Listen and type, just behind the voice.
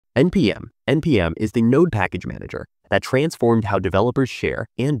npm is the node package manager that transformed how developers share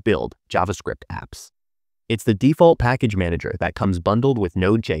and build JavaScript apps. It's the default package manager that comes bundled with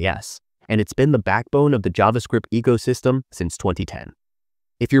Node.js, and it's been the backbone of the JavaScript ecosystem since 2010.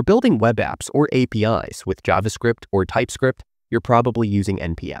 If you're building web apps or APIs with JavaScript or TypeScript, you're probably using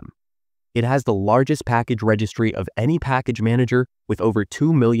npm. It has the largest package registry of any package manager with over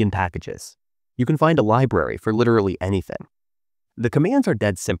 2 million packages. You can find a library for literally anything. The commands are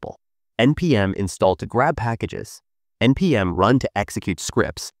dead simple. npm install to grab packages, npm run to execute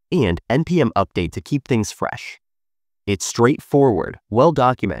scripts, and npm update to keep things fresh. It's straightforward,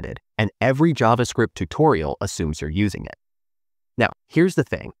 well-documented, and every JavaScript tutorial assumes you're using it. Now, here's the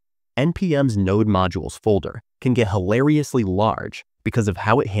thing. npm's node modules folder can get hilariously large because of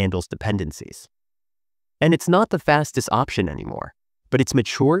how it handles dependencies. And it's not the fastest option anymore, but it's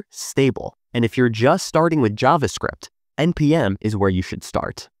mature, stable, and if you're just starting with JavaScript, npm is where you should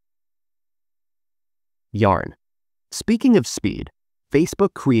start. Yarn. Speaking of speed,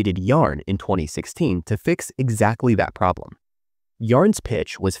 Facebook created Yarn in 2016 to fix exactly that problem. Yarn's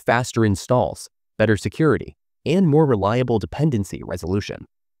pitch was faster installs, better security, and more reliable dependency resolution.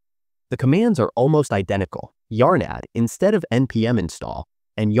 The commands are almost identical: yarn add instead of npm install,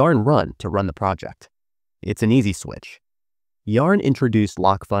 and yarn run to run the project. It's an easy switch. Yarn introduced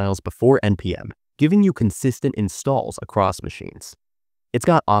lock files before npm, giving you consistent installs across machines. It's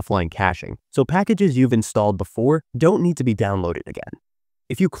got offline caching, so packages you've installed before don't need to be downloaded again.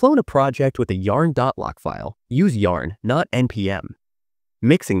 If you clone a project with a yarn.lock file, use yarn, not npm.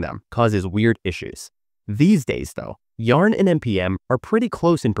 Mixing them causes weird issues. These days, though, yarn and npm are pretty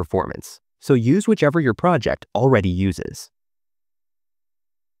close in performance, so use whichever your project already uses.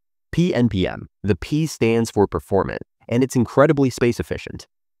 pnpm. The P stands for performant, and it's incredibly space efficient.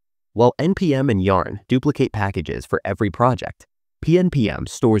 While npm and yarn duplicate packages for every project, pnpm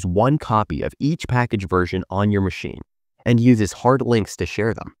stores one copy of each package version on your machine and uses hard links to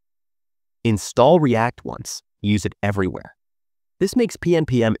share them. Install React once, use it everywhere. This makes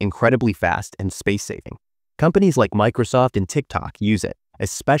pnpm incredibly fast and space-saving. Companies like Microsoft and TikTok use it,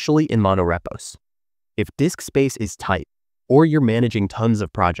 especially in monorepos. If disk space is tight, or you're managing tons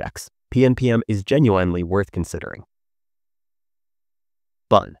of projects, pnpm is genuinely worth considering.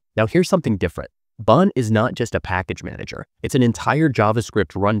 Bun. Now here's something different. Bun is not just a package manager, it's an entire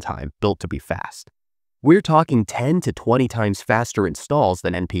JavaScript runtime built to be fast. We're talking 10 to 20 times faster installs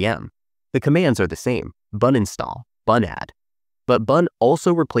than npm. The commands are the same: bun install, bun add. But Bun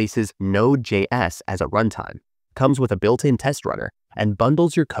also replaces Node.js as a runtime, comes with a built-in test runner, and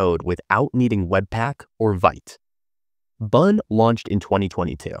bundles your code without needing Webpack or Vite. Bun launched in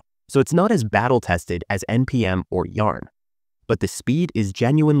 2022, so it's not as battle-tested as npm or Yarn. But the speed is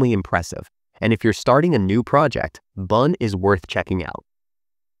genuinely impressive, and if you're starting a new project, Bun is worth checking out.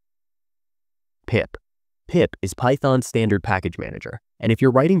 Pip. Pip is Python's standard package manager, and if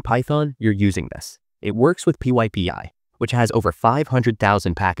you're writing Python, you're using this. It works with pypi, which has over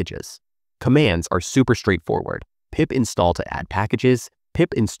 500,000 packages. Commands are super straightforward. Pip install to add packages,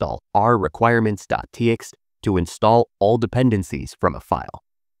 pip install r-requirements.txt to install all dependencies from a file.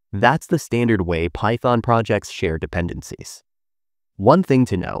 That's the standard way Python projects share dependencies. One thing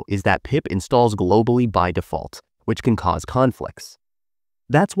to know is that pip installs globally by default, which can cause conflicts.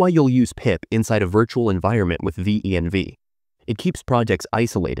 That's why you'll use pip inside a virtual environment with venv. It keeps projects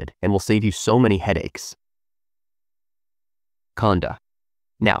isolated and will save you so many headaches. Conda.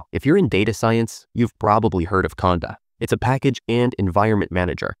 Now, if you're in data science, you've probably heard of Conda. It's a package and environment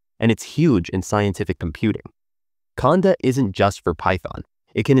manager, and it's huge in scientific computing. Conda isn't just for Python.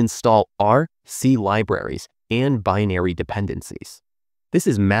 It can install R, C libraries, and binary dependencies. This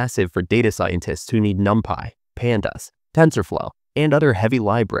is massive for data scientists who need NumPy, Pandas, TensorFlow, and other heavy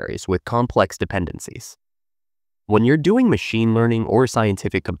libraries with complex dependencies. When you're doing machine learning or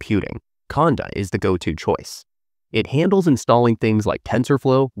scientific computing, Conda is the go-to choice. It handles installing things like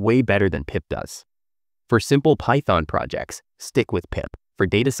TensorFlow way better than pip does. For simple Python projects, stick with pip. For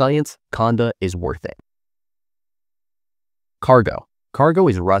data science, Conda is worth it. Cargo. Cargo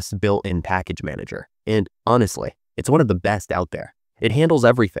is Rust's built-in package manager, and honestly, it's one of the best out there. It handles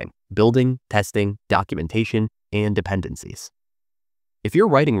everything: building, testing, documentation, and dependencies. If you're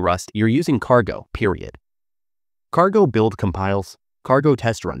writing Rust, you're using Cargo, period. Cargo build compiles, Cargo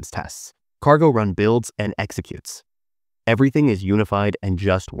test runs tests, Cargo run builds and executes. Everything is unified and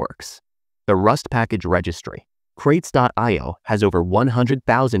just works. The Rust package registry, crates.io, has over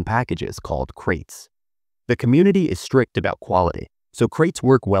 100,000 packages called crates. The community is strict about quality, so crates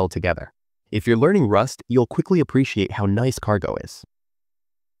work well together. If you're learning Rust, you'll quickly appreciate how nice Cargo is.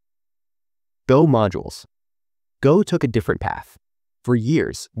 Go modules. Go took a different path. For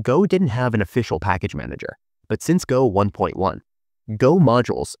years, Go didn't have an official package manager, but since Go 1.1, Go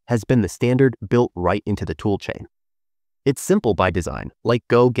modules has been the standard built right into the toolchain. It's simple by design, like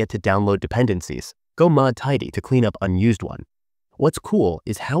Go get to download dependencies, Go mod tidy to clean up unused one. What's cool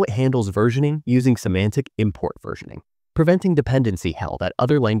is how it handles versioning using semantic import versioning, preventing dependency hell that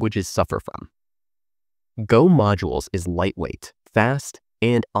other languages suffer from. Go modules is lightweight, fast,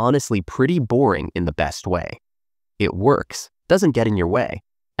 and honestly pretty boring in the best way. It works, doesn't get in your way,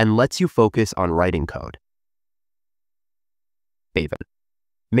 and lets you focus on writing code. Maven.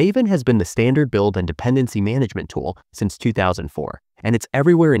 Maven has been the standard build and dependency management tool since 2004, and it's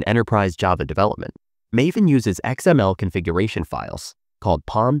everywhere in enterprise Java development. Maven uses XML configuration files, called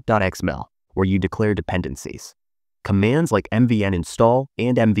pom.xml, where you declare dependencies. Commands like mvn install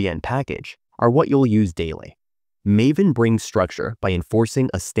and mvn package are what you'll use daily. Maven brings structure by enforcing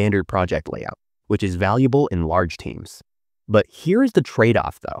a standard project layout, which is valuable in large teams. But here's the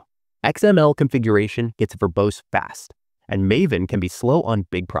trade-off though. XML configuration gets verbose fast, and Maven can be slow on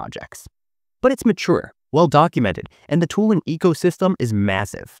big projects. But it's mature, well-documented, and the tooling ecosystem is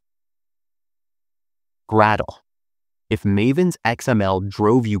massive. Gradle. If Maven's XML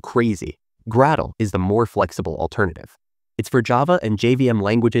drove you crazy, Gradle is the more flexible alternative. It's for Java and JVM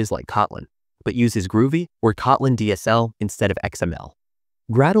languages like Kotlin, but uses Groovy or Kotlin DSL instead of XML.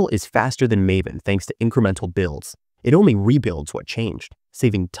 Gradle is faster than Maven thanks to incremental builds. It only rebuilds what changed,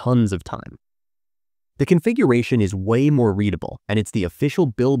 saving tons of time. The configuration is way more readable, and it's the official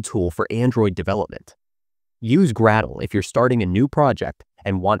build tool for Android development. Use Gradle if you're starting a new project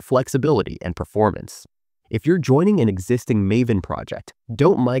and want flexibility and performance. If you're joining an existing Maven project,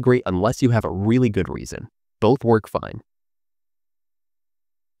 don't migrate unless you have a really good reason. Both work fine.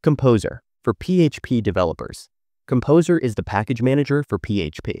 Composer. For PHP developers, Composer is the package manager for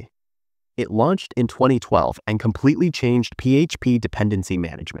PHP. It launched in 2012 and completely changed PHP dependency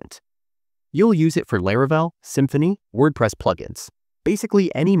management. You'll use it for Laravel, Symfony, WordPress plugins,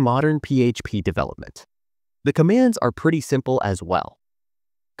 basically any modern PHP development. The commands are pretty simple as well.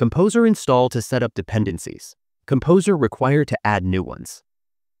 Composer install to set up dependencies. Composer require to add new ones.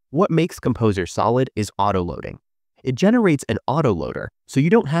 What makes Composer solid is autoloading. It generates an autoloader, so you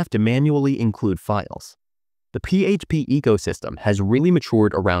don't have to manually include files. The PHP ecosystem has really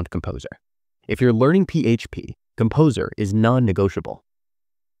matured around Composer. If you're learning PHP, Composer is non-negotiable.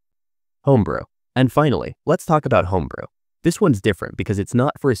 Homebrew. And finally, let's talk about Homebrew. This one's different because it's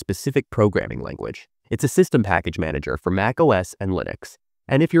not for a specific programming language. It's a system package manager for Mac OS and Linux.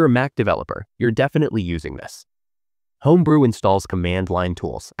 And if you're a Mac developer, you're definitely using this. Homebrew installs command line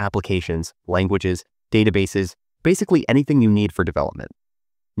tools, applications, languages, databases, basically anything you need for development.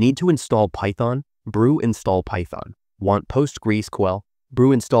 Need to install Python? Brew install Python. Want PostgreSQL?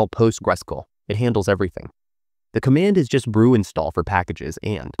 Brew install PostgreSQL. It handles everything. The command is just brew install for packages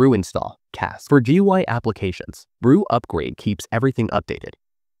and brew install cast for GUI applications. Brew upgrade keeps everything updated.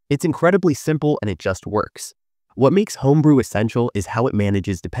 It's incredibly simple and it just works. What makes Homebrew essential is how it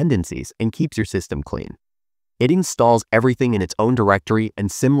manages dependencies and keeps your system clean. It installs everything in its own directory and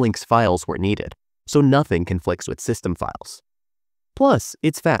symlinks files where needed, so nothing conflicts with system files. Plus,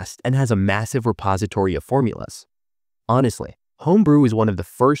 it's fast and has a massive repository of formulas. Honestly, Homebrew is one of the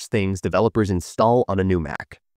first things developers install on a new Mac.